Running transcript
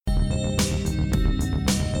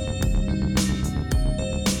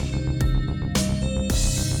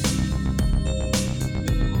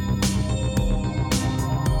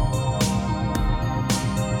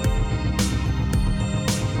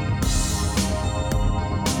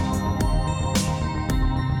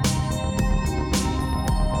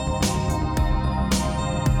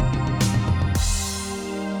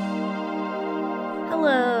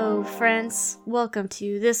friends, welcome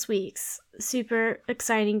to this week's super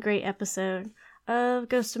exciting, great episode of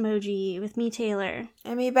Ghost Emoji with me, Taylor.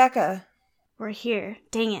 And me, Becca. We're here.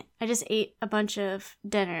 Dang it. I just ate a bunch of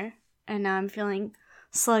dinner, and now I'm feeling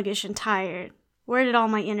sluggish and tired. Where did all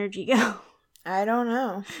my energy go? I don't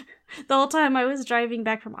know. The whole time I was driving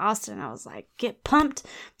back from Austin, I was like, get pumped.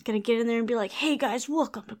 I'm gonna get in there and be like, hey guys,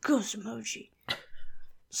 welcome to Ghost Emoji.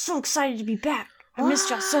 So excited to be back. I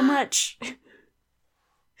missed y'all so much.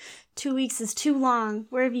 2 weeks is too long.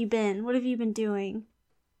 Where have you been? What have you been doing?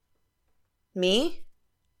 Me?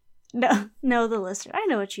 No, the listener. I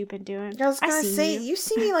know what you've been doing. I was gonna say, you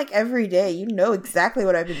see me like every day. You know exactly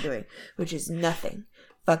what I've been doing, which is nothing.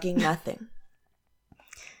 Fucking nothing.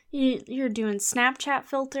 You're doing Snapchat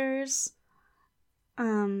filters.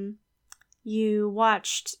 You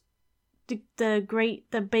watched the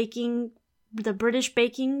British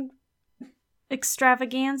baking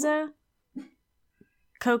extravaganza.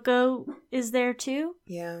 Coco is there too?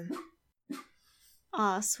 Yeah.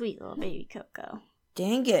 Aw, sweet little baby Coco.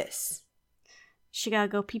 Dangus. She gotta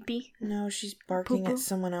go pee-pee? No, she's barking at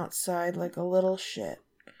someone outside like a little shit.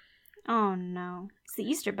 Oh no. It's the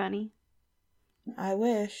Easter Bunny. I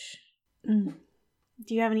wish. Do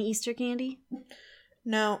you have any Easter candy?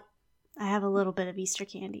 No. I have a little bit of Easter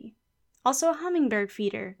candy. Also a hummingbird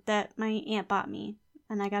feeder that my aunt bought me.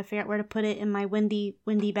 And I gotta figure out where to put it in my windy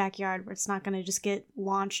backyard where it's not gonna just get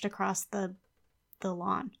launched across the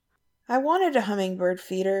lawn. I wanted a hummingbird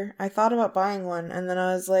feeder. I thought about buying one, and then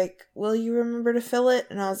I was like, will you remember to fill it?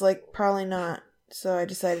 And I was like, probably not. So I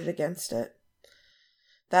decided against it.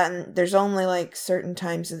 That, and there's only like certain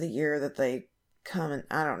times of the year that they come, and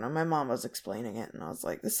I don't know. My mom was explaining it, and I was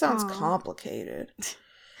like, this sounds complicated.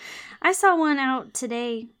 I saw one out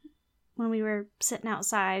today when we were sitting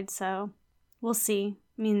outside, so we'll see.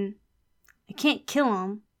 I mean, I can't kill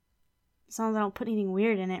them as long as I don't put anything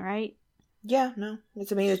weird in it, right? Yeah, no.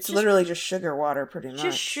 It's literally just sugar water, pretty much.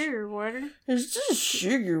 Just sugar water. It's just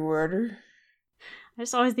sugar water. I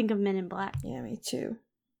just always think of Men in Black. Yeah, me too.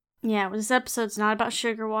 Yeah, well, this episode's not about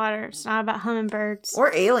sugar water. It's not about hummingbirds.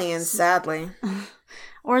 Or aliens, sadly.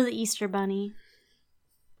 Or the Easter Bunny.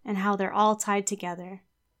 And how they're all tied together.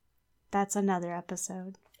 That's another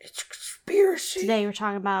episode. It's a conspiracy. Today we're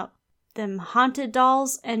talking about them haunted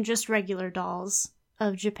dolls and just regular dolls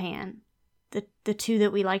of Japan. The two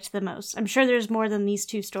that we liked the most. I'm sure there's more than these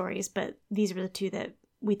two stories, but these were the two that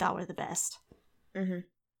we thought were the best. Mm-hmm.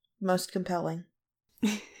 Most compelling.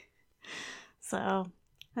 So,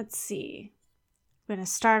 let's see. We're going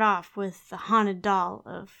to start off with the haunted doll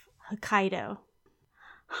of Hokkaido.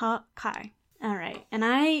 Alright. And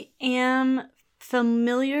I am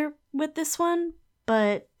familiar with this one,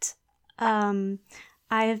 but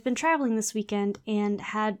I have been traveling this weekend and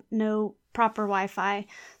had no proper Wi-Fi,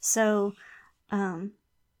 so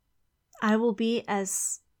I will be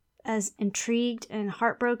as intrigued and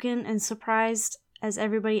heartbroken and surprised as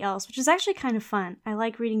everybody else, which is actually kind of fun. I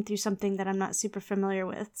like reading through something that I'm not super familiar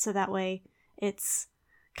with, so that way it's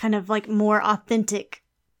kind of like more authentic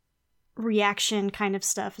reaction kind of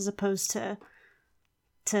stuff as opposed to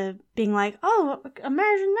being like, oh,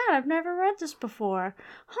 imagine that, I've never read this before.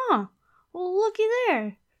 Huh, well, looky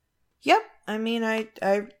there. Yep, I mean, I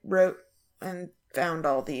wrote and found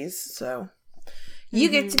all these, so you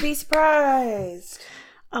get to be surprised.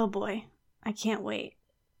 Oh boy, I can't wait.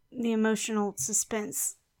 The emotional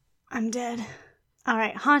suspense. I'm dead.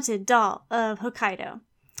 Alright, Haunted Doll of Hokkaido.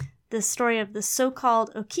 The story of the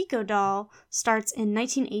so-called Okiko doll starts in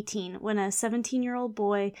 1918 when a 17-year-old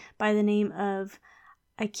boy by the name of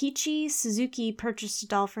Aikichi Suzuki purchased a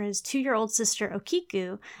doll for his 2-year-old sister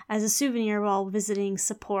Okiku as a souvenir while visiting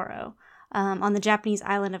Sapporo on the Japanese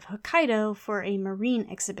island of Hokkaido for a marine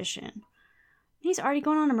exhibition. He's already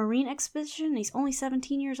going on a marine expedition and he's only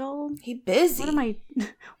 17 years old? He busy.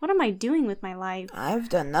 What am I doing with my life? I've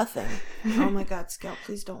done nothing. Oh my god, Scout,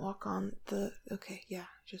 please don't walk on the... Okay, yeah,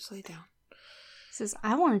 just lay down. He says,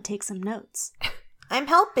 I want to take some notes. I'm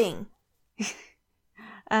helping.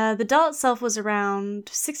 The doll itself was around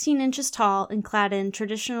 16 inches tall and clad in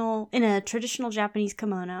a traditional Japanese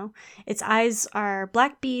kimono. Its eyes are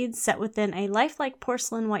black beads set within a lifelike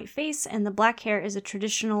porcelain white face, and the black hair is a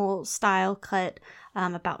traditional style cut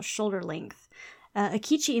about shoulder length.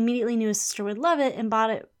 Akichi immediately knew his sister would love it and bought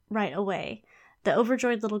it right away. The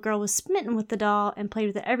overjoyed little girl was smitten with the doll and played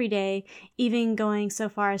with it every day, even going so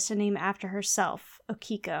far as to name it after herself,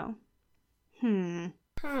 Okiko.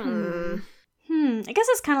 I guess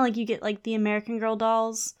it's kind of like you get like the American Girl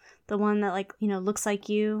dolls, the one that like, looks like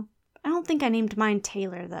you. I don't think I named mine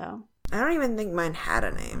Taylor though. I don't even think mine had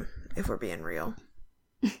a name, if we're being real.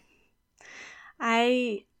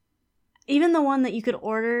 I Even the one that you could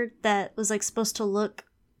order that was like supposed to look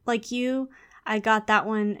like you, I got that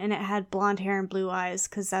one and it had blonde hair and blue eyes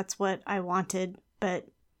because that's what I wanted but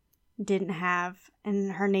didn't have.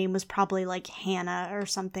 And her name was probably like Hannah or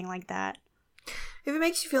something like that. If it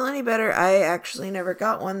makes you feel any better, I actually never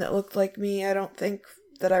got one that looked like me. I don't think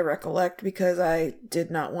that I recollect because I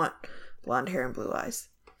did not want blonde hair and blue eyes.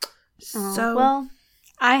 So, well,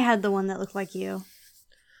 I had the one that looked like you.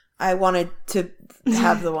 I wanted to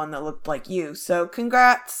have the one that looked like you. So,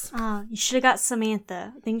 congrats. You should have got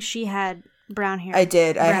Samantha. I think she had brown hair. I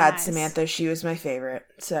did. I had eyes. Samantha. She was my favorite.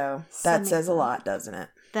 So, that says a lot, doesn't it?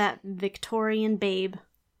 That Victorian babe.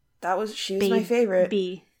 She was my favorite.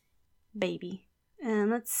 Baby.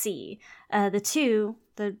 And let's see. The two,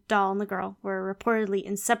 the doll and the girl, were reportedly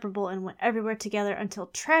inseparable and went everywhere together until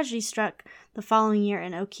tragedy struck the following year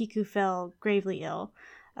and Okiku fell gravely ill.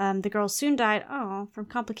 The girl soon died, from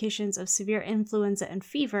complications of severe influenza and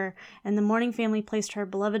fever, and the mourning family placed her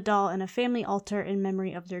beloved doll in a family altar in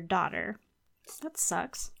memory of their daughter. That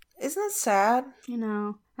sucks. Isn't that sad? You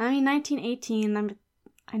know, 1918,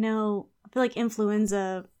 I feel like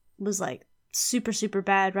influenza was like super, super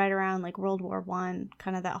bad right around like World War I,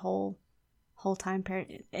 kind of that whole time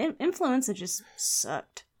period. Influenza just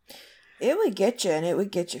sucked. It would get you, and it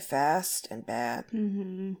would get you fast and bad.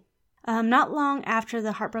 Mm-hmm. Not long after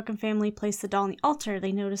the heartbroken family placed the doll on the altar,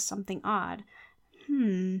 they noticed something odd.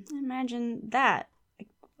 Imagine that.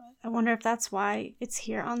 I wonder if that's why it's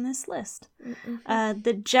here on this list.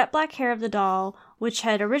 The jet black hair of the doll, which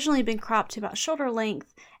had originally been cropped to about shoulder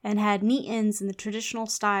length and had neat ends in the traditional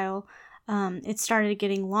style, it started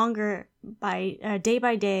getting longer day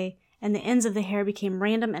by day, and the ends of the hair became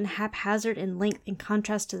random and haphazard in length in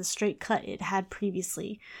contrast to the straight cut it had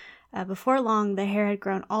previously. Before long, the hair had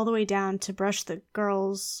grown all the way down to brush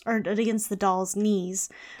against the doll's knees,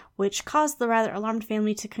 which caused the rather alarmed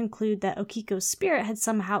family to conclude that Okiko's spirit had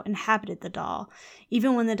somehow inhabited the doll.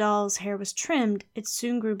 Even when the doll's hair was trimmed, it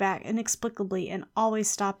soon grew back inexplicably and always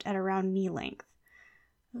stopped at around knee length.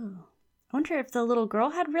 Ooh. I wonder if the little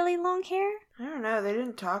girl had really long hair? I don't know. They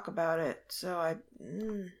didn't talk about it, so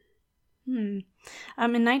In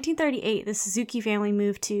 1938, the Suzuki family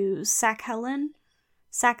moved to Sakhalin,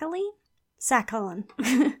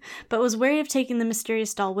 but was wary of taking the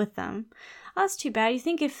mysterious doll with them. Oh, that's too bad. You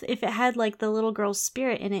think if it had like the little girl's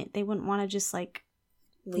spirit in it, they wouldn't want to just like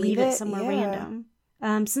leave it somewhere random.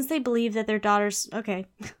 Since they believed that their daughters... Okay,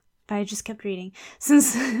 but I just kept reading.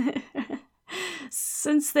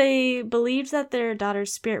 Since they believed that their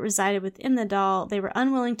daughter's spirit resided within the doll, they were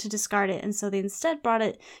unwilling to discard it, and so they instead brought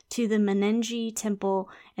it to the Menenji Temple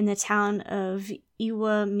in the town of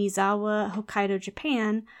Iwamizawa, Hokkaido,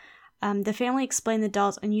 Japan. The family explained the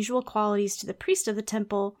doll's unusual qualities to the priest of the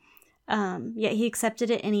temple, yet he accepted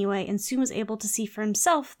it anyway and soon was able to see for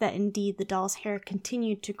himself that indeed the doll's hair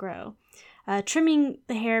continued to grow. Trimming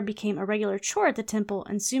the hair became a regular chore at the temple,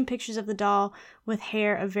 and soon pictures of the doll with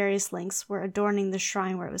hair of various lengths were adorning the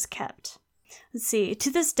shrine where it was kept. Let's see.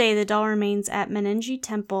 To this day, the doll remains at Menenji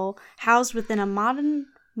Temple, housed within a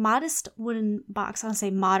modest wooden box. I want to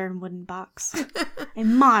say modern wooden box. A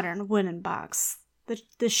modern wooden box.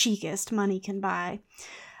 The chicest money can buy.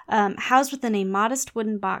 Housed within a modest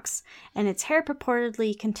wooden box, and its hair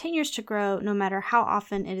purportedly continues to grow no matter how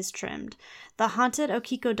often it is trimmed. The haunted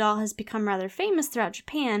Okiko doll has become rather famous throughout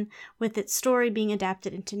Japan, with its story being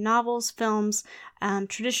adapted into novels, films,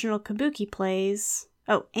 traditional kabuki plays,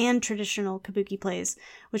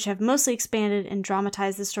 which have mostly expanded and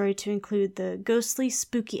dramatized the story to include the ghostly,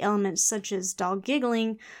 spooky elements such as doll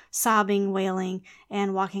giggling, sobbing, wailing,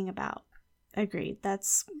 and walking about. Agreed.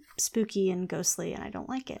 That's spooky and ghostly, and I don't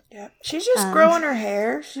like it. Yeah. She's just growing her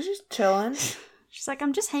hair. She's just chilling. She's like,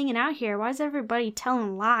 I'm just hanging out here. Why is everybody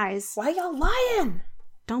telling lies? Why y'all lying?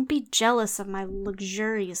 Don't be jealous of my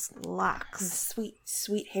luxurious locks. Sweet,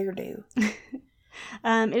 sweet hairdo.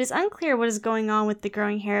 It is unclear what is going on with the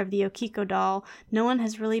growing hair of the Okiko doll. No one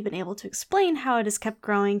has really been able to explain how it has kept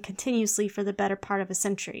growing continuously for the better part of a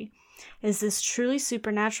century. Is this truly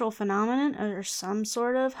supernatural phenomenon or some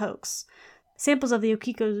sort of hoax? Samples of the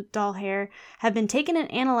Okiko doll hair have been taken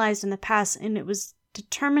and analyzed in the past, and it was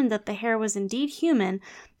determined that the hair was indeed human,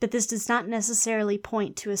 but this does not necessarily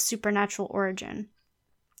point to a supernatural origin.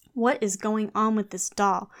 What is going on with this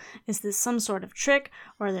doll? Is this some sort of trick,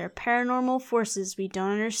 or are there paranormal forces we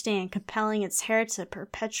don't understand compelling its hair to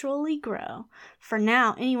perpetually grow? For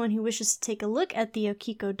now, anyone who wishes to take a look at the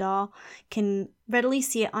Okiko doll can readily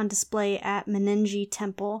see it on display at Menenji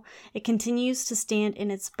Temple. It continues to stand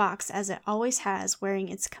in its box as it always has, wearing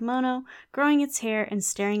its kimono, growing its hair, and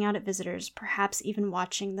staring out at visitors, perhaps even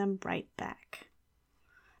watching them right back.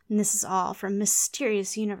 And this is all from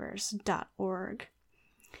mysteriousuniverse.org.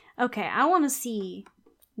 Okay, I want to see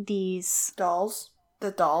these dolls.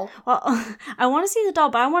 The doll. Well, I want to see the doll,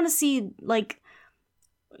 but I want to see, like,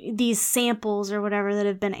 these samples or whatever that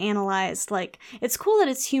have been analyzed. Like, it's cool that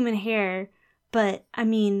it's human hair, but, I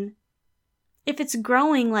mean, if it's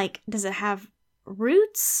growing, like, does it have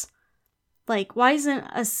roots? Like, why isn't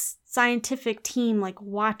a scientific team, like,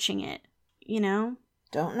 watching it, you know?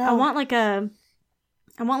 Don't know. I want, like,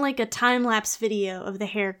 a time-lapse video of the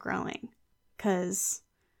hair growing, because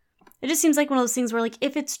it just seems like one of those things where, like,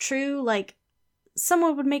 if it's true, like,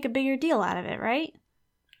 someone would make a bigger deal out of it, right?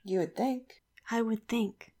 You would think. I would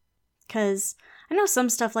think. Because I know some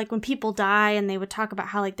stuff, like when people die and they would talk about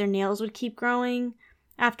how, like, their nails would keep growing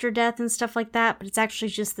after death and stuff like that, but it's actually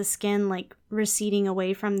just the skin, like, receding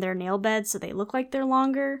away from their nail bed so they look like they're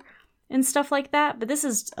longer and stuff like that. But this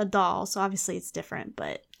is a doll, so obviously it's different,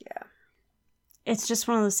 but yeah. It's just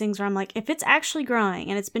one of those things where I'm like, if it's actually growing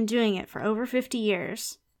and it's been doing it for over 50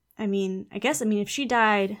 years, I mean, if she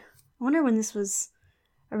died, I wonder when this was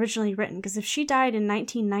originally written, because if she died in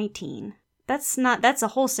 1919, that's a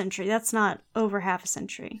whole century. That's not over half a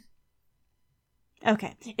century.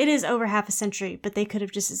 Okay, it is over half a century, but they could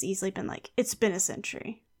have just as easily been like, it's been a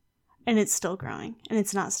century, and it's still growing, and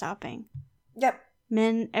it's not stopping. Yep.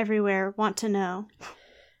 Men everywhere want to know.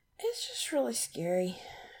 It's just really scary.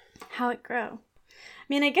 How it grow. I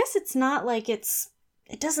mean, I guess it's not like it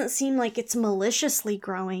doesn't seem like it's maliciously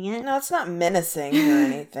growing it. No, it's not menacing or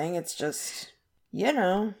anything. It's just,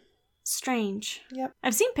 strange. Yep.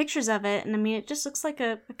 I've seen pictures of it, and I mean, it just looks like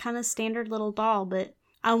a kind of standard little doll, but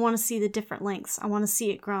I want to see the different lengths. I want to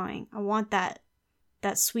see it growing. I want that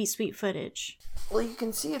sweet, sweet footage. Well, you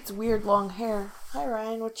can see its weird long hair. Hi,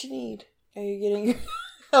 Ryan. What you need? Are you getting...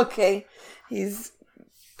 Okay. He's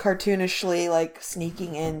cartoonishly, like,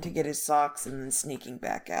 sneaking in to get his socks and then sneaking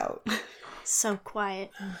back out. So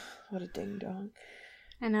quiet. What a ding-dong.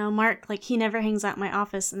 I know. Mark, like, he never hangs out in my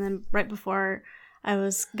office, and then right before I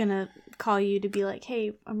was gonna call you to be like,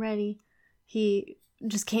 hey, I'm ready, he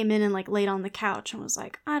just came in and, like, laid on the couch and was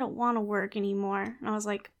like, I don't want to work anymore. And I was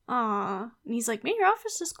like, aw. And he's like, man, your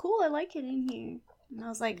office is cool. I like it in here. And I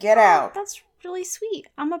was like, get out. That's really sweet.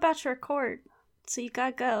 I'm about to record, so you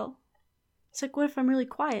gotta go. It's like, what if I'm really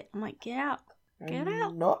quiet? I'm like, get out. Get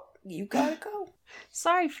out. No, you gotta go.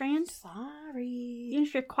 Sorry, friend. Sorry. Even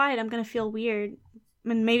if you're quiet, I'm gonna feel weird. I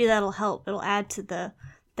mean, maybe that'll help. It'll add to the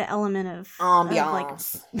element of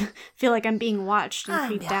ambiance. Like, feel like I'm being watched and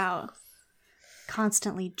creeped out.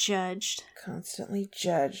 Constantly judged. Constantly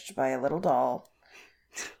judged by a little doll.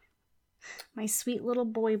 My sweet little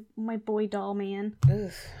boy, my boy doll man.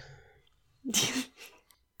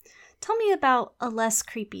 Tell me about a less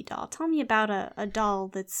creepy doll. Tell me about a doll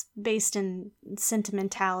that's based in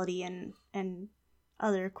sentimentality and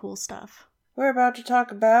other cool stuff. We're about to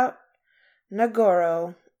talk about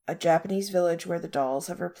Nagoro, a Japanese village where the dolls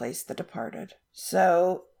have replaced the departed.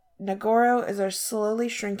 So, Nagoro is a slowly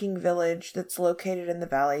shrinking village that's located in the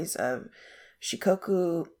valleys of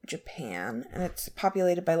Shikoku, Japan, and it's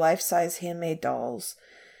populated by life-size handmade dolls.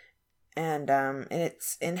 And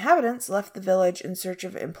its inhabitants left the village in search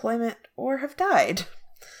of employment or have died.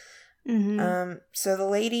 Mm-hmm. So the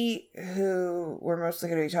lady who we're mostly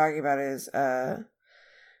going to be talking about is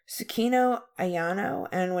Tsukino Ayano,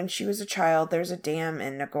 and when she was a child, there was a dam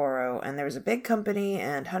in Nagoro, and there was a big company,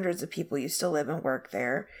 and hundreds of people used to live and work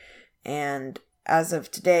there. And as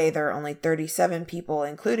of today, there are only 37 people,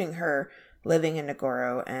 including her, living in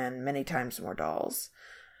Nagoro, and many times more dolls.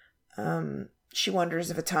 She wonders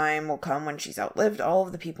if a time will come when she's outlived all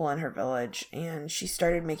of the people in her village, and she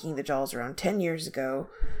started making the dolls around 10 years ago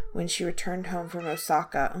when she returned home from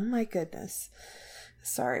Osaka. Oh my goodness.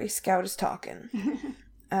 Sorry, Scout is talking.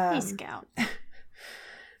 Hey, Scout.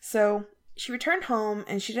 So, she returned home,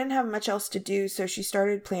 and she didn't have much else to do, so she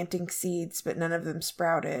started planting seeds, but none of them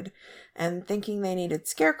sprouted. And thinking they needed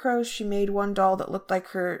scarecrows, she made one doll that looked like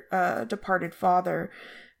her departed father,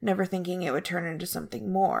 never thinking it would turn into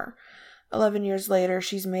something more. 11 years later,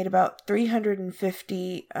 she's made about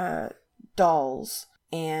 350 dolls,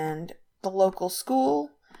 and the local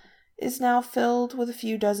school is now filled with a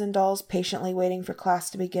few dozen dolls patiently waiting for class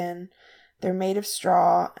to begin. They're made of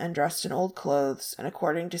straw and dressed in old clothes, and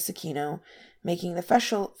according to Tsukino, making the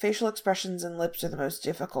facial expressions and lips are the most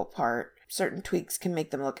difficult part. Certain tweaks can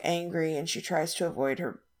make them look angry, and she tries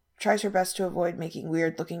her best to avoid making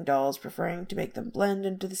weird-looking dolls, preferring to make them blend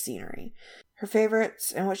into the scenery. Her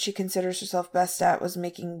favorites, and what she considers herself best at, was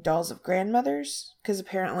making dolls of grandmothers, because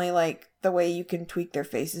apparently, like, the way you can tweak their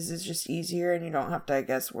faces is just easier, and you don't have to, I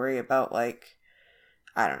guess, worry about, like,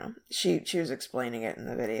 I don't know. She was explaining it in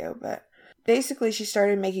the video, but basically she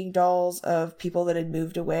started making dolls of people that had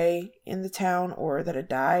moved away in the town or that had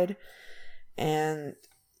died. And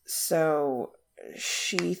so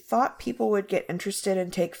she thought people would get interested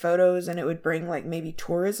and take photos, and it would bring like maybe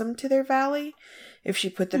tourism to their valley if she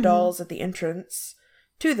put the dolls at the entrance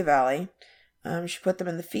to the valley. She put them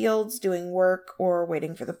in the fields doing work or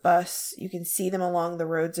waiting for the bus. You can see them along the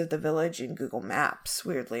roads of the village in Google Maps,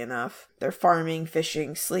 weirdly enough. They're farming,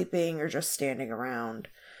 fishing, sleeping, or just standing around.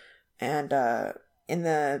 And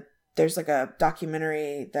there's like a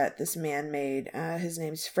documentary that this man made. His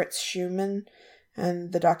name's Fritz Schumann,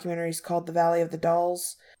 and the documentary is called The Valley of the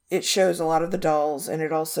Dolls. It shows a lot of the dolls, and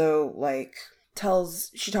it also like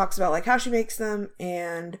she talks about like how she makes them,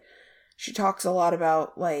 and she talks a lot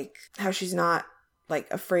about like how she's not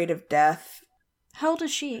like afraid of death. How old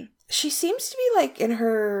is she? She seems to be like in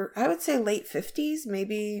her, I would say late 50s,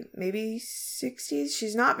 maybe 60s.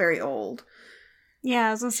 She's not very old. Yeah,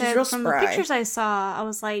 I was gonna say, from the pictures I saw, I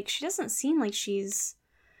was like, she doesn't seem like she's...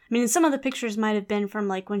 I mean, some of the pictures might have been from,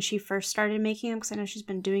 like, when she first started making them, because I know she's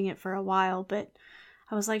been doing it for a while, but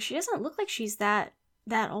I was like, she doesn't look like she's that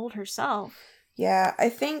old herself. Yeah, I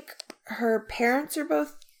think her parents are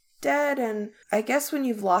both dead, and I guess when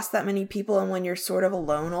you've lost that many people and when you're sort of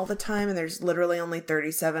alone all the time, and there's literally only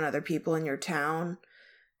 37 other people in your town,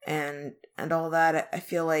 and all that, I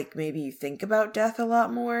feel like maybe you think about death a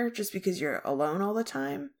lot more, just because you're alone all the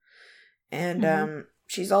time. And,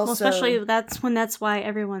 she's also... Well, especially that's why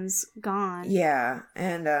everyone's gone. Yeah,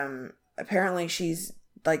 and apparently she's,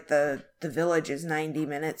 like, the village is 90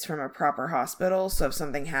 minutes from a proper hospital, so if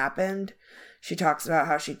something happened, she talks about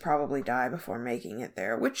how she'd probably die before making it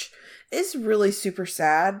there, which is really super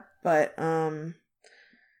sad, but,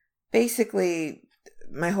 basically,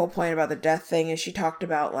 my whole point about the death thing is she talked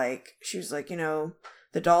about, like, she was like,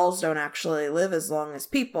 the dolls don't actually live as long as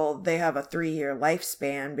people. They have a 3-year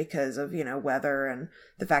lifespan because of, weather and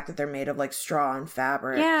the fact that they're made of, like, straw and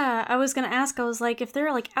fabric. Yeah, I was going to ask, I was like, if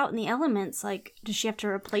they're, like, out in the elements, like, does she have to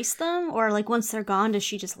replace them? Or, like, once they're gone, does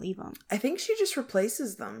she just leave them? I think she just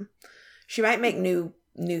replaces them. She might make new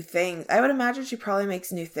things. I would imagine she probably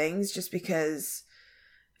makes new things just because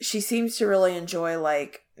she seems to really enjoy,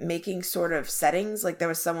 like, making sort of settings. Like, there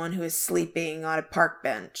was someone who was sleeping on a park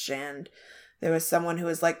bench, and there was someone who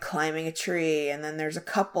was, like, climbing a tree, and then there's a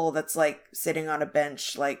couple that's, like, sitting on a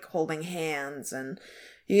bench, like, holding hands, and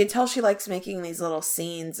you can tell she likes making these little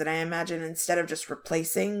scenes, and I imagine instead of just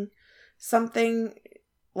replacing something,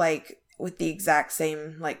 like, with the exact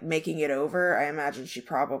same, like, making it over, I imagine she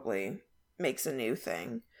probably makes a new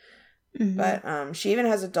thing. Mm-hmm. But she even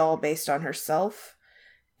has a doll based on herself,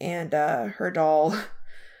 and her doll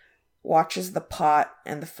watches the pot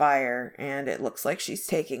and the fire, and it looks like she's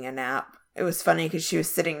taking a nap. It was funny because she was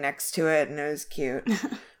sitting next to it, and it was cute.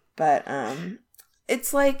 But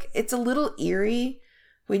it's like, it's a little eerie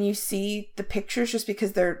when you see the pictures just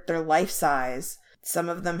because they're life size. Some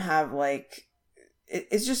of them have, like,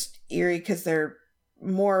 it's just eerie because they're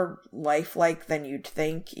more lifelike than you'd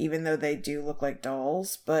think, even though they do look like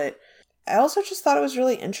dolls. But I also just thought it was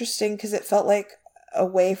really interesting because it felt like a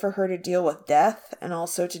way for her to deal with death and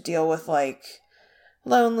also to deal with, like,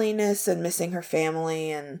 loneliness and missing her family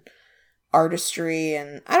and artistry,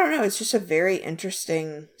 and I don't know, it's just a very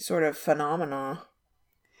interesting sort of phenomena.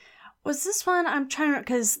 Was this one, I'm trying to,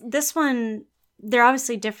 because this one, they're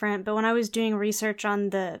obviously different, but when I was doing research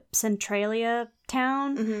on the Centralia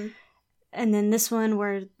town, and then this one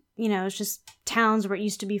where, it's just towns where it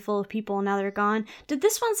used to be full of people and now they're gone, did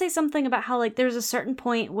this one say something about how, like, there was a certain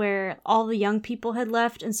point where all the young people had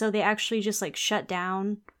left, and so they actually just, like, shut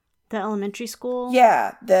down the elementary school?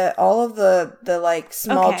 Yeah, all of the like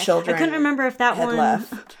small children. I couldn't remember if that one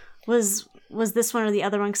left. was this one or the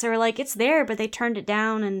other one, because they were like, it's there, but they turned it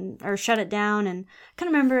down or shut it down, and I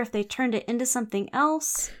couldn't remember if they turned it into something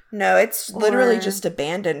else. No, it's literally just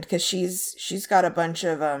abandoned because she's got a bunch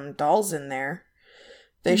of dolls in there.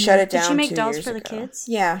 They shut it down. Did she make dolls for the kids?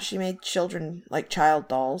 Yeah, she made children, like, child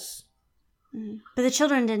dolls. But the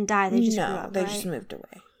children didn't die. They just grew up, they just moved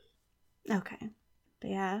away. Okay. But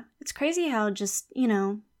yeah, it's crazy how just,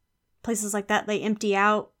 places like that, they empty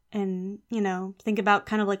out, and, think about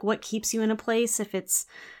kind of like what keeps you in a place, if it's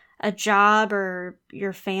a job or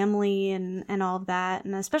your family and all of that.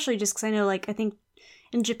 And especially just because I know, like, I think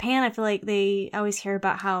in Japan, I feel like I always hear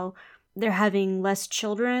about how they're having less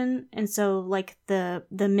children. And so, like, the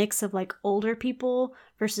mix of, like, older people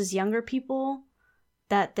versus younger people,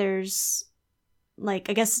 that there's, like,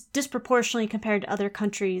 I guess disproportionately compared to other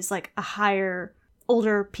countries, like a higher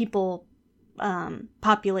older people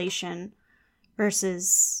population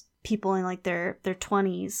versus people in, like, their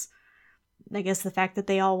 20s. I guess the fact that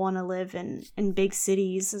they all want to live in big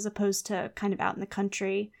cities as opposed to kind of out in the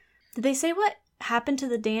country. Did they say what happened to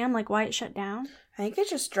the dam, like why it shut down? I think it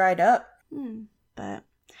just dried up. But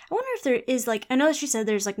I wonder if there is, like, I know that she said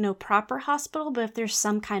there's, like, no proper hospital, but if there's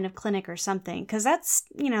some kind of clinic or something. Because that's,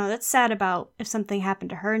 that's sad about if something happened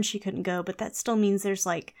to her and she couldn't go, but that still means there's,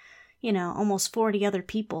 like, almost 40 other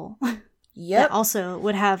people that also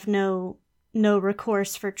would have no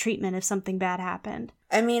recourse for treatment if something bad happened.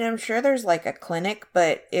 I mean, I'm sure there's, like, a clinic,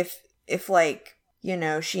 but if like,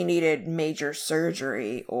 she needed major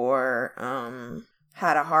surgery or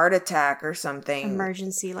had a heart attack or something.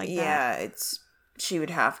 Emergency like that. Yeah, she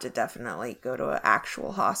would have to definitely go to an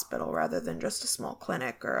actual hospital rather than just a small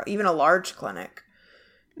clinic or even a large clinic.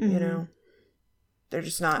 Mm-hmm. They're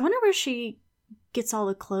just not. I wonder where she gets all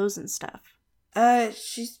the clothes and stuff.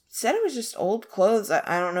 She said it was just old clothes.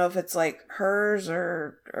 I don't know if it's like hers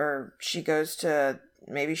or she goes to,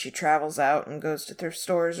 maybe she travels out and goes to thrift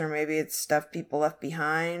stores, or maybe it's stuff people left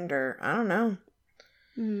behind, or I don't know.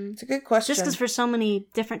 It's a good question. Just because for so many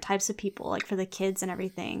different types of people, like for the kids and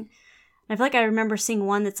everything. I feel like I remember seeing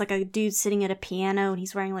one that's like a dude sitting at a piano and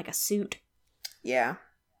he's wearing like a suit. Yeah.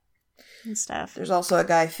 And stuff. There's also a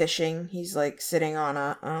guy fishing. He's like sitting on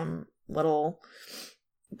a little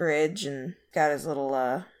bridge and got his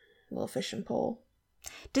little fishing pole.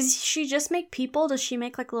 Does she just make people? Does she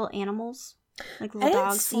make like little animals? Like little dogs? I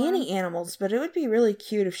didn't see any animals, but it would be really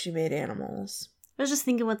cute if she made animals. I was just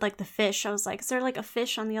thinking with like the fish. I was like, is there like a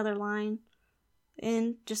fish on the other line?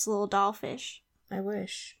 And just a little doll fish. I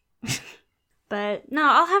wish. But no,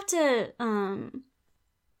 I'll have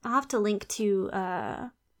to link to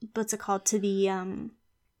what's it called, to the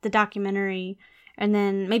documentary, and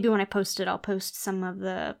then maybe when I post it, I'll post some of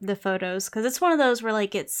the photos, because it's one of those where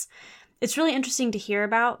like it's really interesting to hear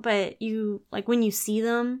about, but you like when you see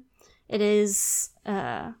them, it is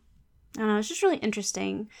I don't know, it's just really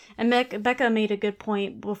interesting. And Becca made a good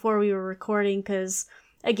point before we were recording, because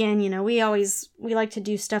again, we like to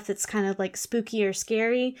do stuff that's kind of like spooky or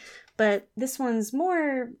scary, but this one's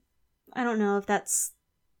more, I don't know if that's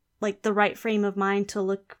like the right frame of mind to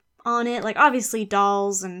look on it. Like obviously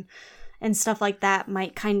dolls and stuff like that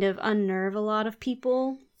might kind of unnerve a lot of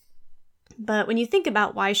people. But when you think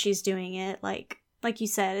about why she's doing it, like you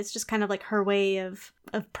said, it's just kind of like her way of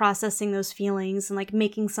processing those feelings and like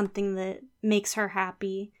making something that makes her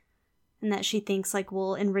happy and that she thinks like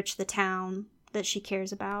will enrich the town that she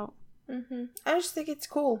cares about. Mm-hmm. I just think it's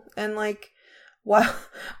cool. And like,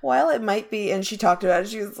 while it might be, and she talked about it,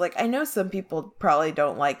 she was like, I know some people probably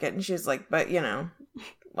don't like it. And she was like, but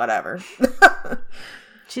whatever.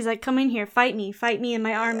 She's like, come in here, fight me and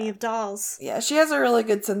my army of dolls. Yeah, she has a really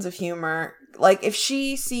good sense of humor. Like, if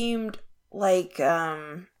she seemed like,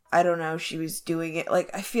 I don't know, she was doing it, like,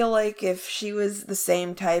 I feel like if she was the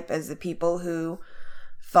same type as the people who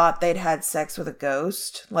thought they'd had sex with a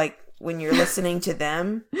ghost, like, when you're listening to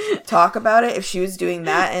them talk about it, if she was doing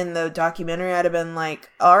that in the documentary, I'd have been like,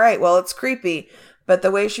 all right, well, it's creepy. But the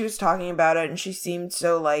way she was talking about it, and she seemed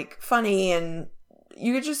so, like, funny, and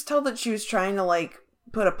you could just tell that she was trying to, like,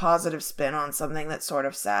 put a positive spin on something that's sort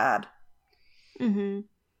of sad. Mm-hmm.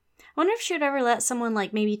 I wonder if she would ever let someone,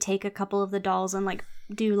 like, maybe take a couple of the dolls and, like,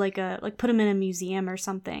 do, like, put them in a museum or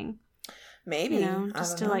something. Maybe.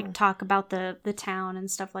 Just to, like, talk about the town and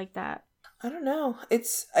stuff like that. I don't know.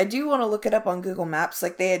 I do want to look it up on Google Maps.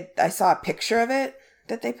 Like, I saw a picture of it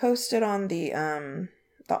that they posted on the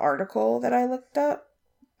article that I looked up,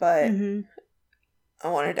 but I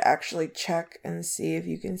wanted to actually check and see if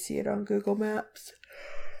you can see it on Google Maps.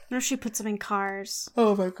 Or if she puts them in cars.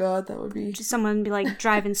 Oh my god, that would be... Just someone be like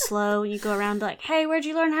driving slow, and you go around and be like, hey, where'd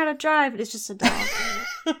you learn how to drive? It's just a doll.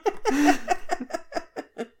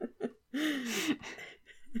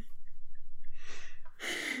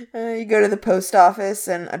 You go to the post office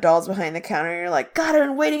and a doll's behind the counter and you're like, God, I've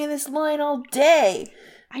been waiting in this line all day.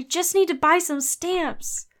 I just need to buy some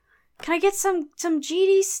stamps. Can I get some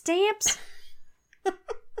GD stamps?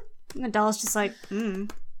 And the doll's just like,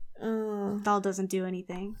 Doll doesn't do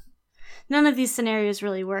anything. None of these scenarios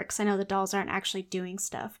really works. I know the dolls aren't actually doing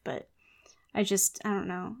stuff, but I don't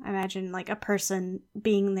know. Imagine like a person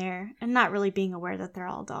being there and not really being aware that they're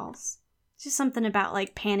all dolls. It's just something about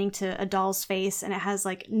like panning to a doll's face and it has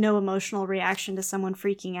like no emotional reaction to someone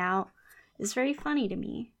freaking out is very funny to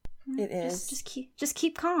me. It is. Just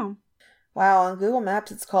keep calm. Wow, on Google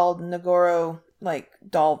Maps it's called Nagoro, like,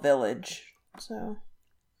 Doll Village. So.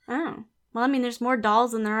 Oh. Well, I mean, there's more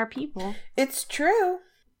dolls than there are people. It's true.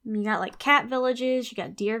 You got like cat villages, you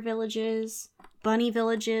got deer villages, bunny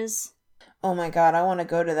villages. Oh my god, I want to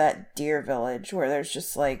go to that deer village where there's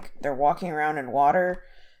just like, they're walking around in water.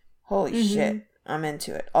 Holy shit. I'm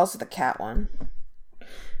into it. Also the cat one.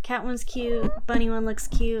 Cat one's cute. Bunny one looks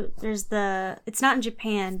cute. There's it's not in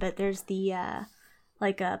Japan, but there's the,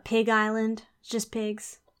 like a pig island. It's just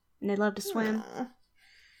pigs. And they love to swim. Aww.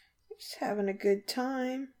 Just having a good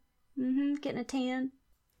time. Getting a tan.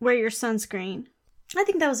 Wear your sunscreen. I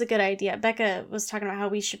think that was a good idea. Becca was talking about how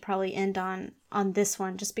we should probably end on this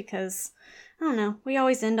one just because, I don't know, we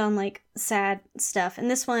always end on, like, sad stuff. And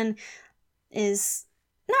this one is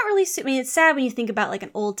not really, I mean, it's sad when you think about, like,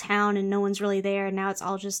 an old town and no one's really there and now it's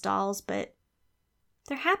all just dolls, but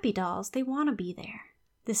they're happy dolls. They want to be there.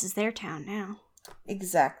 This is their town now.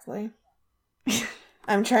 Exactly.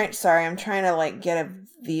 I'm trying to, like, get a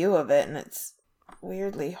view of it and it's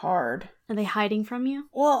weirdly hard. Are they hiding from you?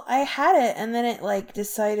 Well, I had it, and then it, like,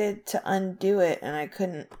 decided to undo it, and I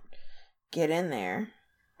couldn't get in there.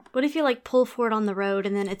 What if you, like, pull forward on the road,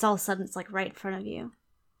 and then it's all of a sudden it's, like, right in front of you?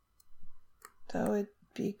 That would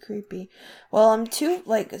be creepy. Well, I'm too,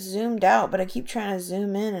 like, zoomed out, but I keep trying to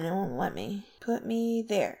zoom in, and it won't let me. Put me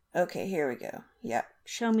there. Okay, here we go. Yep.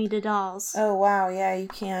 Show me the dolls. Oh, wow, yeah, you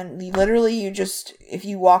can. If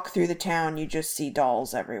you walk through the town, you just see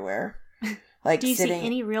dolls everywhere. Like, do you see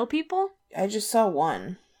any real people? I just saw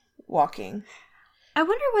one walking. I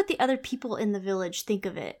wonder what the other people in the village think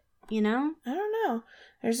of it, you know? I don't know.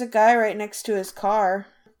 There's a guy right next to his car,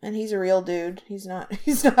 and he's a real dude. He's not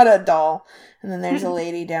a doll. And then there's a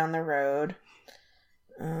lady down the road.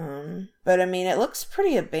 But I mean, it looks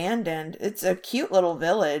pretty abandoned. It's a cute little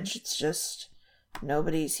village. It's just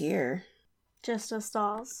nobody's here. Just us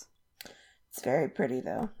dolls. It's very pretty,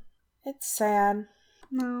 though. It's sad.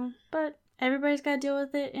 No, but everybody's got to deal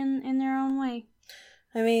with it in their own way.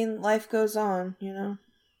 I mean, life goes on, you know?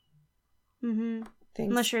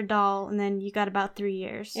 Unless you're a doll, and then you got about 3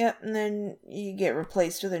 years. Yep, and then you get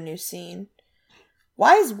replaced with a new scene.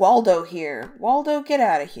 Why is Waldo here? Waldo, get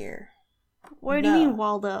out of here. What do you mean,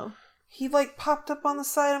 Waldo? He, like, popped up on the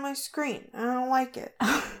side of my screen. I don't like it.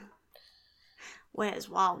 Where's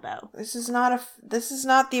Waldo? This is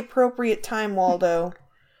not the appropriate time, Waldo.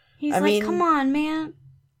 He's come on, man.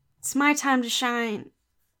 It's my time to shine.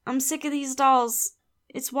 I'm sick of these dolls.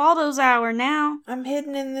 It's Waldo's hour now. I'm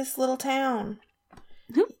hidden in this little town.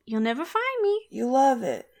 You'll never find me. You love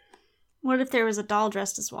it. What if there was a doll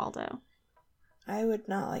dressed as Waldo? I would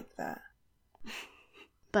not like that.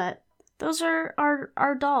 But those are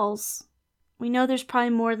our dolls. We know there's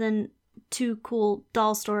probably more than 2 cool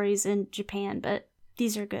doll stories in Japan, but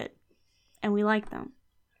these are good. And we like them.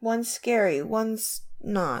 One's scary, one's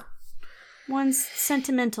not. One's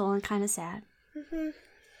sentimental and kind of sad.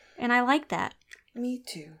 And I like that. Me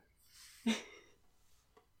too.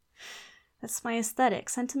 That's my aesthetic.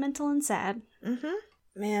 Sentimental and sad.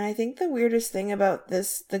 Man, I think the weirdest thing about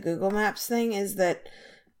the Google Maps thing is that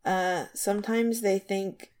sometimes they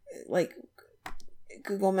think, like,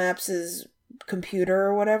 Google Maps' computer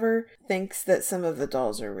or whatever thinks that some of the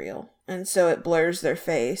dolls are real. And so it blurs their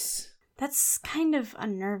face. That's kind of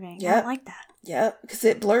unnerving. Yep. I don't like that. Yeah, because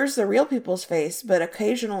it blurs the real people's face, but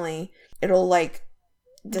occasionally it'll, like...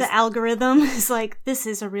 the algorithm is like, this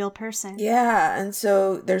is a real person. Yeah, and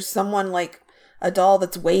so there's someone, like, a doll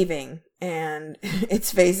that's waving, and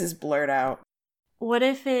its face is blurred out. What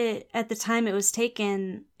if at the time it was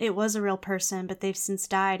taken, it was a real person, but they've since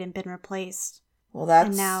died and been replaced? Well,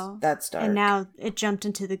 that's dark. And now it jumped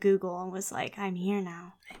into the Google and was like, I'm here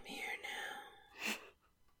now. I'm here now.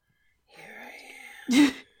 Here I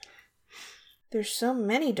am. There's so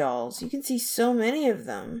many dolls. You can see so many of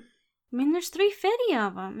them. I mean, there's 350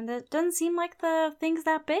 of them, and that doesn't seem like the thing's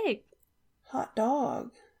that big. Hot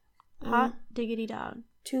dog. Hot diggity dog.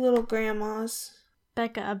 2 little grandmas.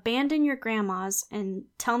 Becca, abandon your grandmas and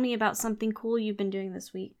tell me about something cool you've been doing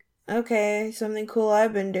this week. Okay, something cool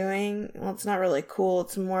I've been doing. Well, it's not really cool.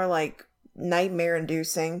 It's more like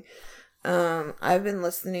nightmare-inducing. I've been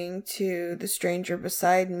listening to The Stranger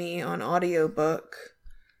Beside Me on audiobook.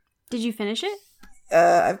 Did you finish it?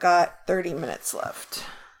 I've got 30 minutes left.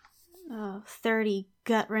 Oh, 30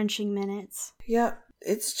 gut-wrenching minutes. Yep.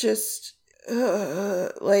 It's just,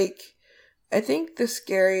 like, I think the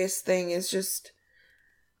scariest thing is just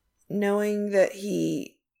knowing that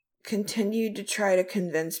he continued to try to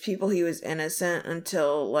convince people he was innocent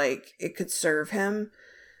until, like, it could serve him.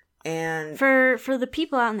 And for the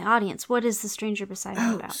people out in the audience, what is The Stranger Beside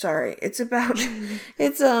Me about? Sorry. It's about,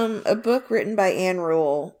 it's a book written by Anne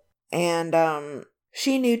Rule, and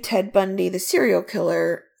she knew Ted Bundy, the serial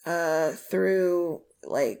killer, through,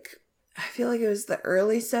 like, I feel like it was the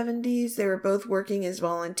early 70s. They were both working as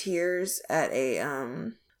volunteers at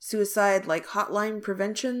a suicide, like, hotline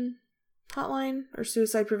prevention hotline, or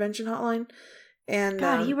suicide prevention hotline. And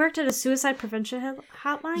God, he worked at a suicide prevention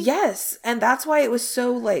hotline? Yes, and that's why it was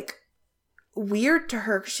so, like, weird to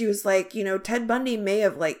her. 'Cause she was like, you know, Ted Bundy may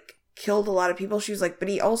have, like, killed a lot of people. She was like, but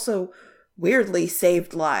he also weirdly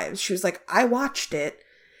saved lives. She was like, I watched it.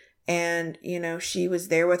 And, you know, she was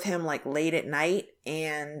there with him, like, late at night.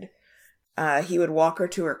 And he would walk her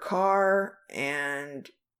to her car. And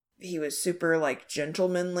he was super, like,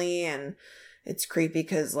 gentlemanly. And it's creepy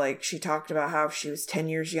because, like, she talked about how if she was 10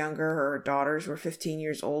 years younger, her daughters were 15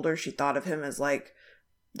 years older. She thought of him as, like,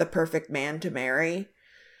 the perfect man to marry.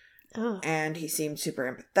 Ugh. And he seemed super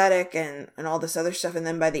empathetic and all this other stuff. And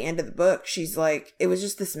then by the end of the book, she's like, it was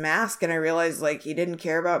just this mask. And I realized, like, he didn't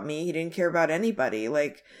care about me. He didn't care about anybody.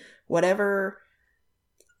 Like, whatever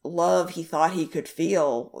love he thought he could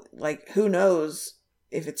feel, like, who knows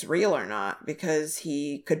if it's real or not, because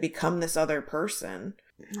he could become this other person.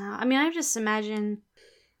 No, I mean, I just imagine,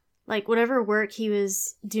 like, whatever work he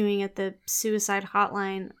was doing at the suicide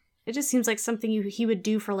hotline, it just seems like something he would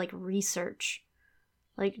do for, like, research.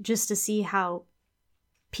 Like, just to see how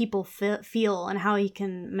people feel and how he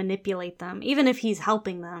can manipulate them, even if he's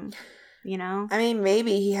helping them, you know? I mean,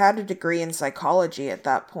 maybe he had a degree in psychology at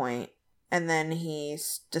that point, and then he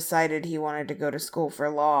decided he wanted to go to school for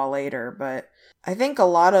law later, but I think a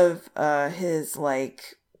lot of his,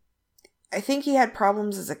 like, I think he had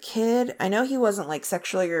problems as a kid. I know he wasn't, like,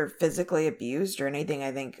 sexually or physically abused or anything.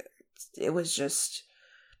 I think it was just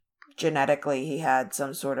genetically he had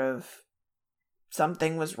some sort of,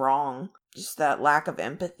 something was wrong. Just that lack of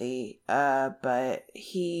empathy. But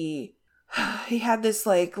he had this,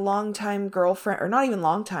 like, long-time girlfriend, or not even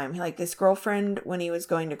long-time, like, this girlfriend when he was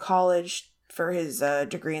going to college for his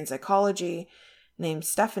degree in psychology named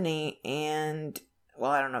Stephanie. And,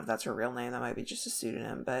 well, I don't know if that's her real name. That might be just a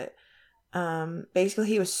pseudonym, but basically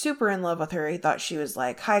he was super in love with her. He thought she was,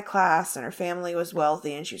 like, high class and her family was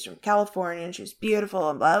wealthy and she was from California and she was beautiful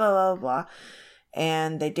and blah, blah, blah, blah.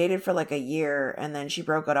 And they dated for, like, a year, and then she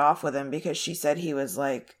broke it off with him because she said he was,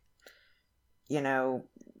 like, you know,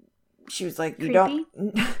 she was like, Creepy? You don't...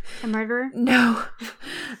 A murderer? No.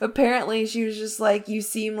 Apparently she was just like, you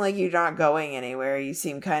seem like you're not going anywhere. You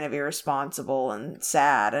seem kind of irresponsible and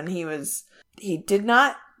sad. And he did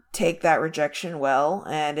not take that rejection well,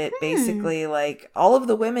 and it basically, like, all of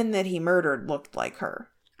the women that he murdered looked like her.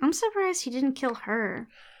 I'm surprised he didn't kill her.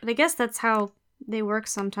 But I guess that's how they work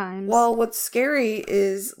sometimes. Well, what's scary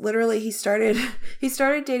is literally he started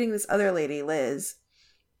dating this other lady, Liz,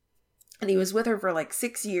 and he was with her for, like,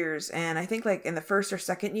 6 years. And I think, like, in the first or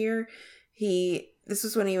second year, this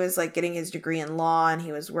was when he was, like, getting his degree in law, and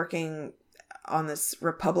he was working on this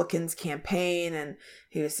Republicans campaign, and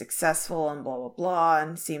he was successful and blah, blah, blah,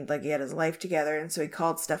 and seemed like he had his life together. And so he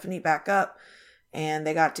called Stephanie back up, and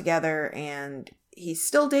they got together, and he's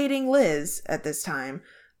still dating Liz at this time,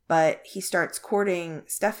 but he starts courting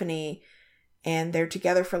Stephanie, and they're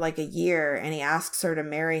together for, like, a year, and he asks her to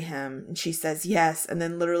marry him, and she says yes, and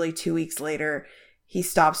then literally 2 weeks later, he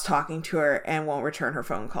stops talking to her and won't return her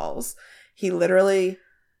phone calls. He literally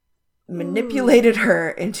manipulated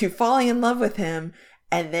her into falling in love with him,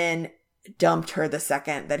 and then dumped her the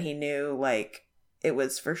second that he knew, like, it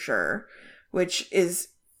was for sure, which is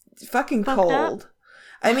fucking cold.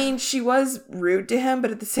 I mean, she was rude to him,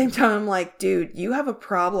 but at the same time, I'm like, dude, you have a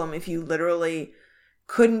problem if you literally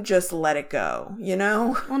couldn't just let it go, you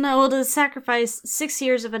know? Well, no, to sacrifice 6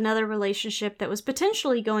 years of another relationship that was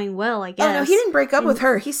potentially going well, I guess. Oh, no, he didn't break up with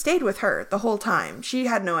her. He stayed with her the whole time. She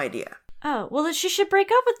had no idea. Oh, well, then she should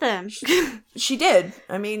break up with them. She did.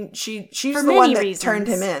 I mean, she's For the one that reasons. turned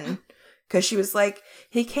him in. Because she was like,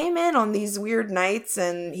 he came in on these weird nights,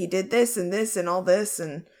 and he did this and all this,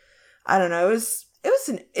 and I don't know.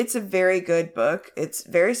 It's a very good book. It's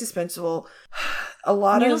very suspenseful.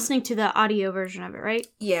 You're listening to the audio version of it, right?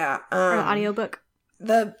 Yeah. Or the audiobook.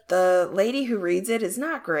 The lady who reads it is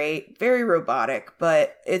not great, very robotic,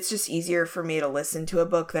 but it's just easier for me to listen to a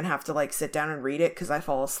book than have to, like, sit down and read it because I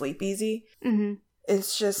fall asleep easy. Mm-hmm.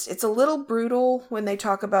 It's a little brutal when they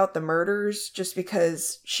talk about the murders, just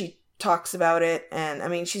because she talks about it, and I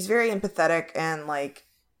mean, she's very empathetic and, like,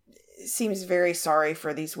 seems very sorry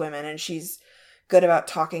for these women, and she's good about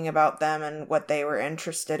talking about them and what they were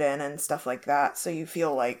interested in and stuff like that. So you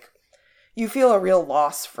feel a real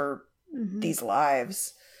loss for these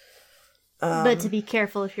lives. But to be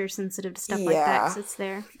careful if you're sensitive to stuff like that, because it's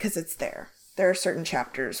there. Because it's there. There are certain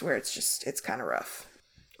chapters where it's kind of rough.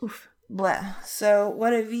 Oof. Bleh. So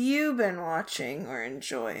what have you been watching or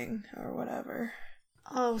enjoying or whatever?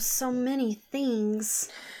 Oh, so many things.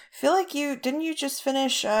 I feel like didn't you just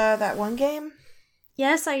finish that one game?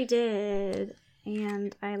 Yes, I did.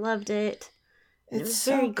 And I loved it. It's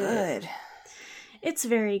so good. It's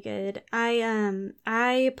very good.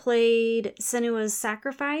 I played Senua's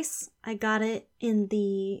Sacrifice. I got it in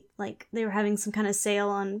the, like, they were having some kind of sale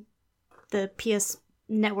on the PS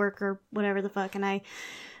Network or whatever the fuck, and I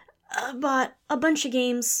bought a bunch of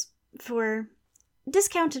games for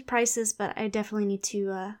discounted prices, but I definitely need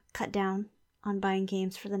to cut down on buying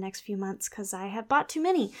games for the next few months because I have bought too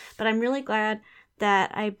many. But I'm really glad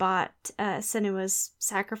that I bought Senua's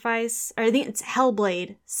Sacrifice, or I think it's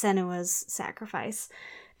Hellblade Senua's Sacrifice,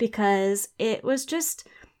 because it was just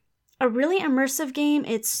a really immersive game.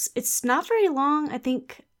 It's not very long. I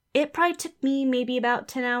think it probably took me maybe about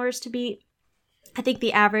 10 hours to beat. I think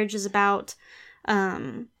the average is about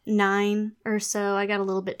 9 or so. I got a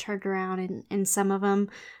little bit turned around in some of them.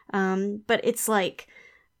 But it's like,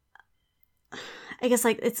 I guess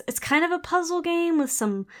like it's kind of a puzzle game with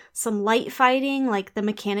some light fighting. Like the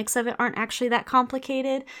mechanics of it aren't actually that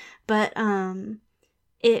complicated, but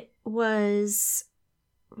it was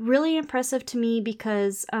really impressive to me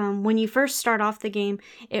because when you first start off the game,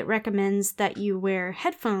 it recommends that you wear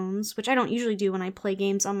headphones, which I don't usually do when I play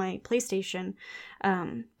games on my PlayStation.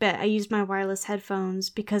 But I used my wireless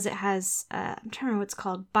headphones because it has I'm trying to remember what it's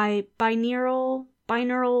called, binaural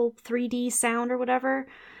 3D sound or whatever.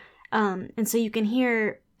 And so you can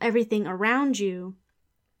hear everything around you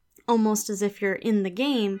almost as if you're in the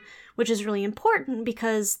game, which is really important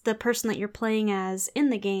because the person that you're playing as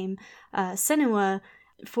in the game, Senua,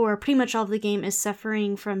 for pretty much all of the game is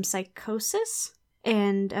suffering from psychosis.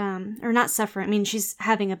 And, or not suffering, I mean, she's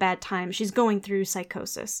having a bad time. She's going through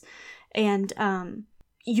psychosis. And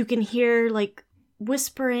you can hear, like,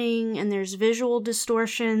 whispering, and there's visual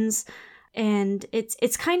distortions. And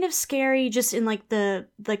it's kind of scary just in like the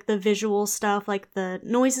visual stuff. Like the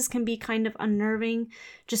noises can be kind of unnerving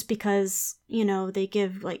just because, you know, they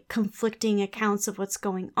give like conflicting accounts of what's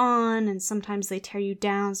going on, and sometimes they tear you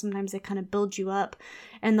down, sometimes they kind of build you up,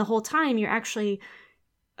 and the whole time you're actually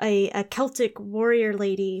a Celtic warrior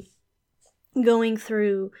lady going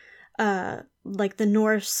through like the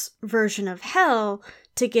Norse version of hell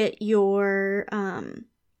to get your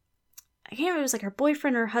I can't remember if it was like her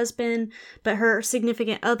boyfriend or husband, but her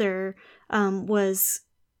significant other was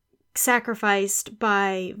sacrificed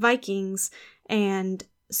by Vikings, and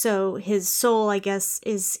so his soul, I guess,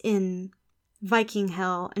 is in Viking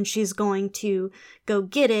hell, and she's going to go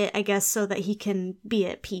get it, I guess, so that he can be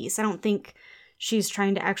at peace. I don't think she's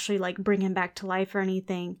trying to actually like bring him back to life or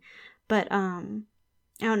anything, but I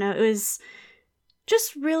don't know, it was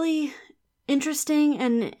just really interesting,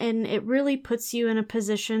 and it really puts you in a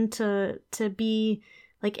position to be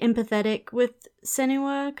like empathetic with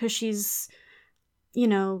Senua, because she's, you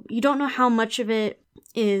know, you don't know how much of it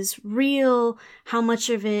is real, how much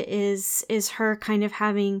of it is her kind of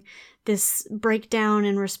having this breakdown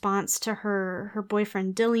in response to her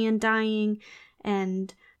boyfriend Dillian dying,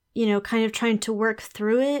 and, you know, kind of trying to work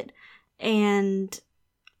through it. And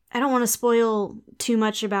I don't want to spoil too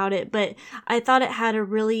much about it, but I thought it had a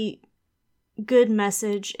really good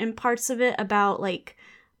message in parts of it about like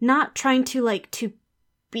not trying to like to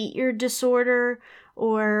beat your disorder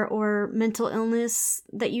or mental illness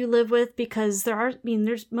that you live with, because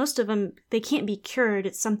there's most of them, they can't be cured.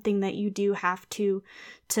 It's something that you do have to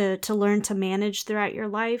learn to manage throughout your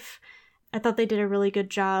life. I thought they did a really good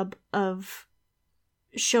job of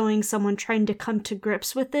showing someone trying to come to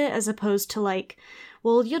grips with it, as opposed to like,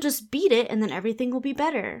 well, you'll just beat it and then everything will be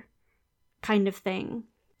better kind of thing.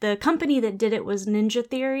 The company that did it was Ninja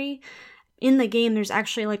Theory. In the game, there's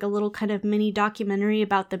actually like a little kind of mini documentary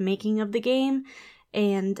about the making of the game.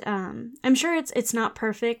 And I'm sure it's not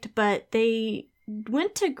perfect, but they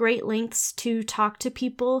went to great lengths to talk to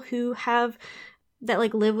people who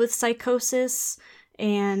like live with psychosis,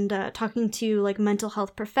 and talking to like mental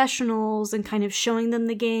health professionals and kind of showing them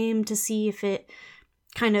the game to see if it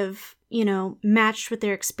kind of, you know, matched with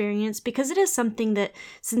their experience, because it is something that,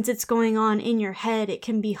 since it's going on in your head, it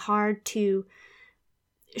can be hard to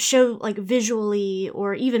show like visually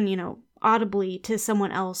or even, you know, audibly to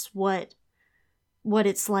someone else what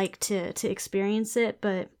it's like to experience it.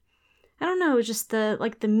 But I don't know, just the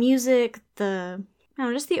music,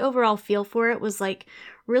 just the overall feel for it was like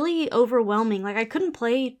really overwhelming. Like I couldn't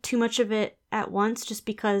play too much of it at once just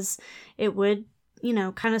because it would, you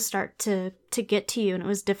know, kind of start to get to you, and it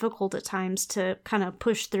was difficult at times to kind of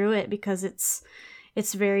push through it because it's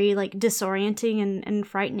very like disorienting and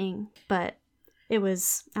frightening. But it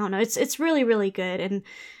was, I don't know, it's really, really good, and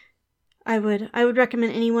I would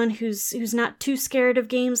recommend anyone who's not too scared of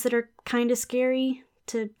games that are kind of scary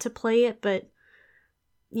to play it, but,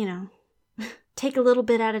 you know, take a little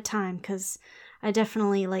bit at a time, because I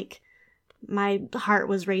definitely, like, my heart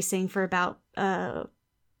was racing for about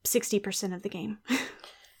 60% of the game.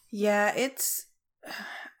 Yeah,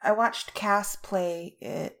 I watched Cass play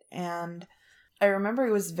it, and I remember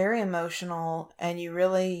it was very emotional, and you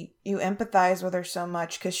empathize with her so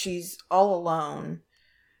much because she's all alone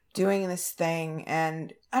doing this thing,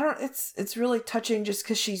 and it's really touching just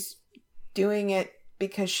because she's doing it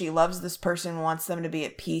because she loves this person, wants them to be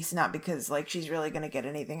at peace, not because like she's really going to get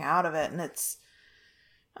anything out of it. And it's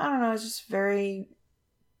just very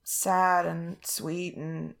sad and sweet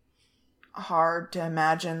and hard to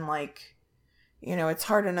imagine, like, it's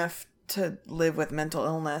hard enough to live with mental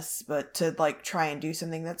illness, but to like try and do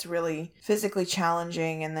something that's really physically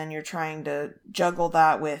challenging, and then you're trying to juggle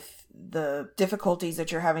that with the difficulties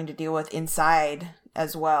that you're having to deal with inside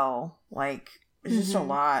as well. Like, it's just a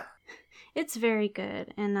lot. It's very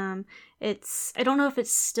good. And I don't know if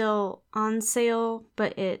it's still on sale,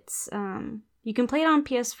 but it's you can play it on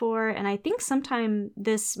PS4, and I think sometime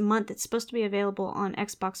this month it's supposed to be available on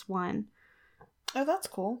Xbox One. Oh, that's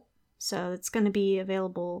cool. So it's going to be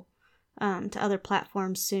available to other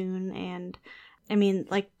platforms soon. And I mean,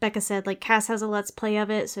 like Becca said, like Cass has a Let's Play of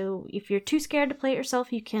it, so if you're too scared to play it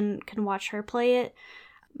yourself, you can watch her play it.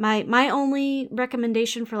 My only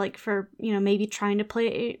recommendation for maybe trying to play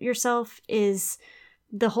it yourself is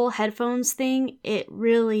the whole headphones thing. It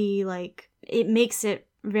really, like, it makes it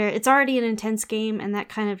it's already an intense game, and that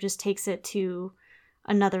kind of just takes it to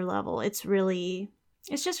another level. It's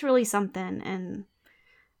just really something, and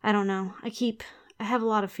I don't know. I have a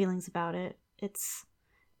lot of feelings about it. It's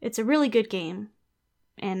a really good game.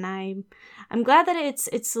 And I'm glad that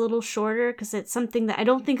it's a little shorter, because it's something that I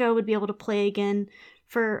don't think I would be able to play again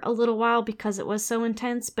for a little while because it was so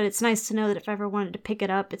intense. But it's nice to know that if I ever wanted to pick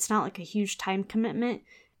it up, it's not like a huge time commitment.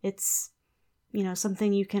 It's,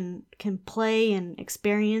 something you can play and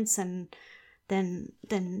experience, and then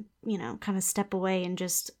kind of step away and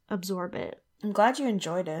just absorb it. I'm glad you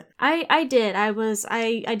enjoyed it. I did.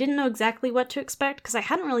 I didn't know exactly what to expect because I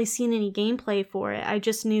hadn't really seen any gameplay for it. I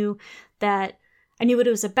just knew that I knew what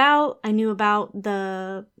it was about. I knew about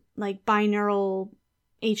the like binaural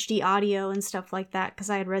HD audio and stuff like that because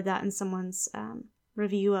I had read that in someone's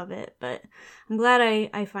review of it. But I'm glad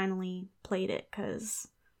I finally played it because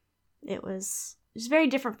it was very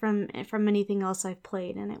different from anything else I've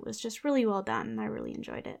played, and it was just really well done, and I really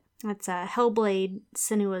enjoyed it. That's Hellblade: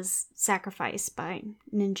 Senua's Sacrifice by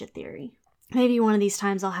Ninja Theory. Maybe one of these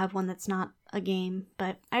times I'll have one that's not a game,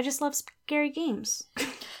 but I just love scary games.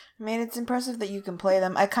 I mean, it's impressive that you can play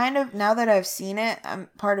them. I kind of, now that I've seen it,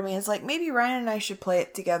 part of me is like, maybe Ryan and I should play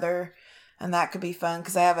it together, and that could be fun,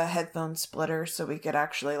 because I have a headphone splitter, so we could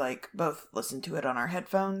actually, like, both listen to it on our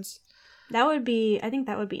headphones. I think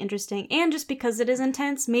that would be interesting. And just because it is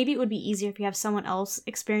intense, maybe it would be easier if you have someone else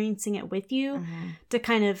experiencing it with you to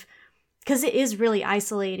kind of, because it is really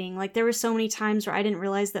isolating. Like, there were so many times where I didn't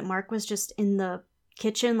realize that Mark was just in the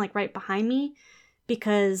kitchen, like right behind me,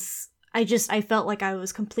 because I felt like I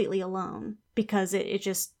was completely alone because it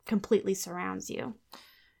just completely surrounds you.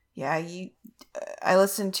 Yeah, I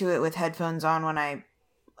listened to it with headphones on when I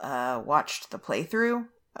watched the playthrough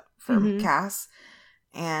from Cass.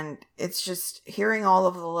 And it's just hearing all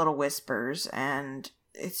of the little whispers, and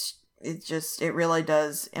it really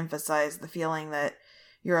does emphasize the feeling that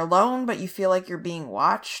you're alone, but you feel like you're being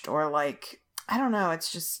watched, or like, I don't know,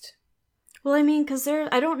 it's just... Well, I mean, because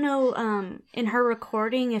I don't know, in her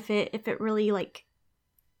recording, if it really, like,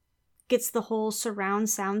 gets the whole surround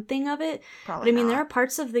sound thing of it. Probably but I mean, not. there are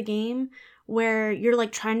parts of the game where you're,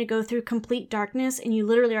 like, trying to go through complete darkness, and you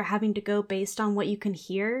literally are having to go based on what you can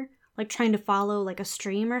hear. Like trying to follow like a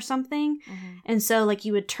stream or something. And so like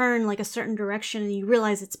you would turn like a certain direction and you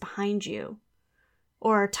realize it's behind you.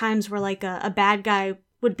 Or times where like a bad guy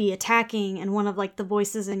would be attacking and one of like the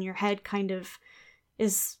voices in your head kind of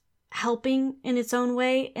is helping in its own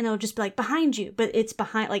way, and it'll just be like behind you, but it's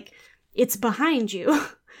behind you.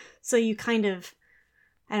 So you kind of,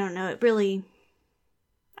 I don't know,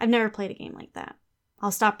 I've never played a game like that.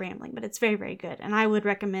 I'll stop rambling, but it's very, very good. And I would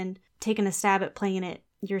recommend taking a stab at playing it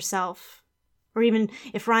yourself, or even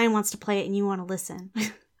if Ryan wants to play it and you want to listen.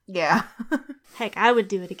 Yeah. Heck, I would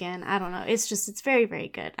do it again. I don't know. It's very, very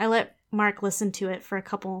good. I let Mark listen to it for a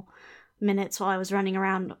couple minutes while I was running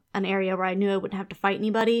around an area where I knew I wouldn't have to fight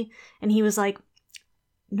anybody, and he was like,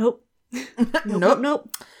 nope.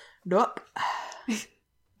 Nope.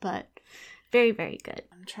 But very, very good.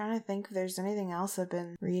 I'm trying to think if there's anything else I've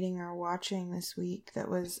been reading or watching this week that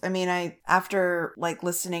was... I mean, after, like,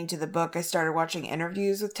 listening to the book, I started watching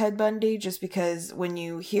interviews with Ted Bundy, just because when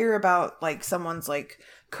you hear about, like, someone's, like,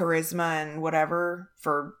 charisma and whatever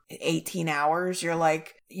for 18 hours, you're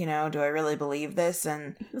like, do I really believe this?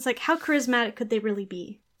 And it's like, how charismatic could they really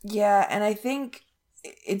be? Yeah, and I think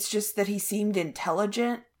it's just that he seemed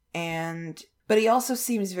intelligent, but he also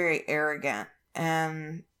seems very arrogant.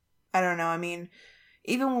 And I don't know. I mean,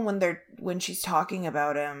 even when she's talking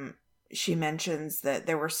about him, she mentions that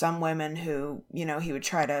there were some women who, you know, he would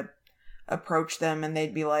try to approach them and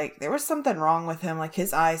they'd be like, there was something wrong with him. Like,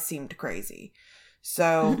 his eyes seemed crazy.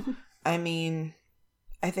 So, I mean,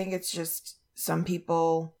 I think it's just some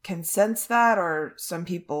people can sense that, or some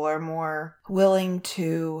people are more willing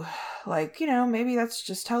to, like, you know, maybe that's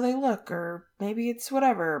just how they look, or maybe it's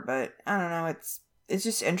whatever. But I don't know. It's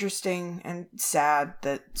just interesting and sad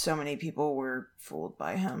that so many people were fooled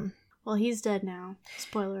by him. Well, he's dead now.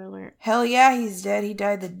 Spoiler alert. Hell yeah, he's dead. He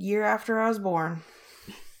died the year after I was born.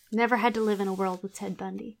 Never had to live in a world with Ted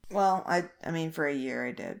Bundy. Well, I mean, for a year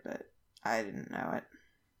I did, but I didn't know it.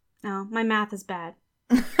 No, my math is bad.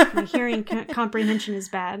 My hearing comprehension is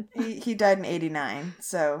bad. He died in 89,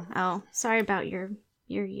 so... Oh, sorry about your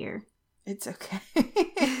year. It's okay.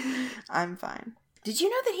 I'm fine. Did you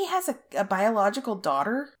know that he has a biological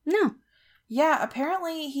daughter? No. Yeah,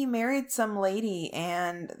 apparently he married some lady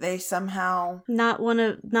and they somehow... Not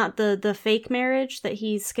the fake marriage that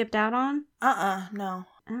he skipped out on? No.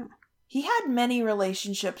 Oh. He had many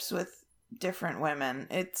relationships with different women.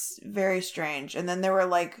 It's very strange. And then there were,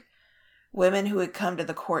 like, women who would come to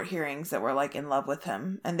the court hearings that were, like, in love with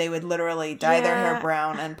him. And they would literally dye their hair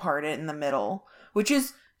brown and part it in the middle. Which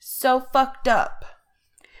is so fucked up.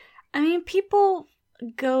 I mean, people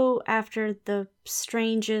go after the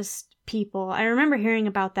strangest people. I remember hearing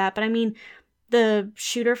about that, but I mean, the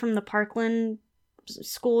shooter from the Parkland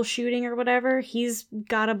school shooting or whatever, he's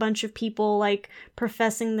got a bunch of people, like,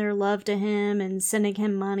 professing their love to him and sending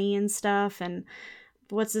him money and stuff. And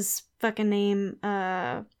what's his fucking name?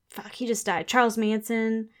 He just died. Charles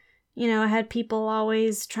Manson. You know, I had people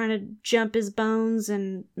always trying to jump his bones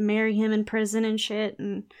and marry him in prison and shit.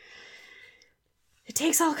 And it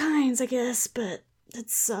takes all kinds, I guess, but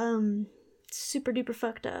it's super duper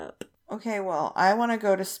fucked up. Okay, well, I want to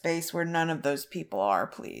go to space where none of those people are,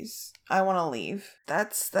 please. I want to leave.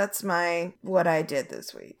 That's what I did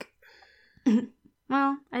this week.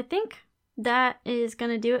 Well, I think that is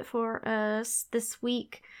going to do it for us this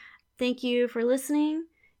week. Thank you for listening.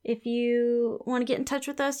 If you want to get in touch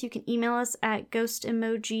with us, you can email us at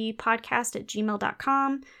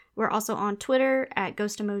ghostemojipodcast@gmail.com. We're also on Twitter at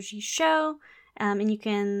ghostemojishow. And you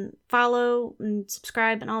can follow and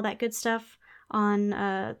subscribe and all that good stuff on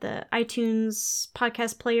the iTunes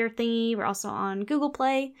podcast player thingy. We're also on Google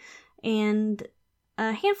Play and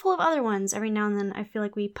a handful of other ones. Every now and then I feel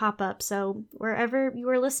like we pop up. So wherever you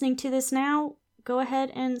are listening to this now, go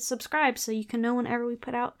ahead and subscribe so you can know whenever we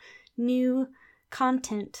put out new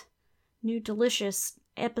content, new delicious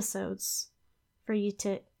episodes for you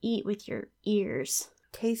to eat with your ears.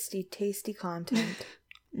 Tasty, tasty content.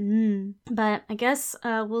 But I guess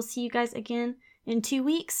we'll see you guys again in 2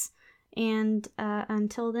 weeks. And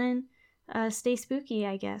until then, stay spooky,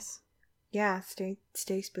 I guess. Yeah, stay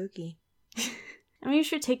spooky. I mean, you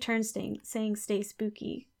should take turns saying stay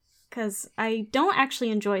spooky. Because I don't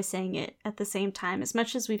actually enjoy saying it at the same time. As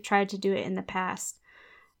much as we've tried to do it in the past.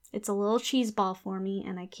 It's a little cheese ball for me.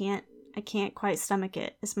 And I can't quite stomach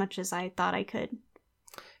it as much as I thought I could.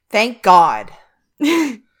 Thank God.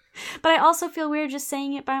 But I also feel weird just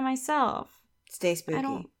saying it by myself. Stay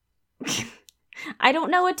spooky. I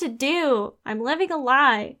don't know what to do. I'm living a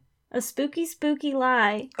lie. A spooky, spooky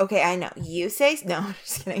lie. Okay, I know. You say... No, I'm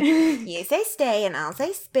just kidding. You say stay and I'll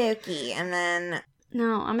say spooky. And then...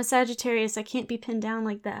 No, I'm a Sagittarius. I can't be pinned down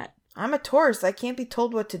like that. I'm a Taurus. I can't be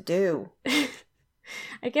told what to do.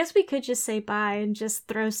 I guess we could just say bye and just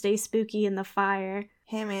throw stay spooky in the fire.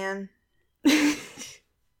 Hey, man.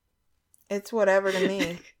 It's whatever to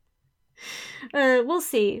me. We'll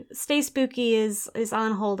see. Stay spooky is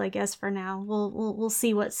on hold, I guess, for now. We'll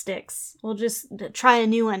see what sticks. We'll just try a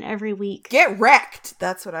new one every week. Get wrecked.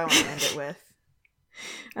 That's what I want to end it with.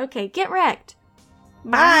 Okay, get wrecked.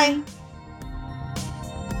 Bye. Bye.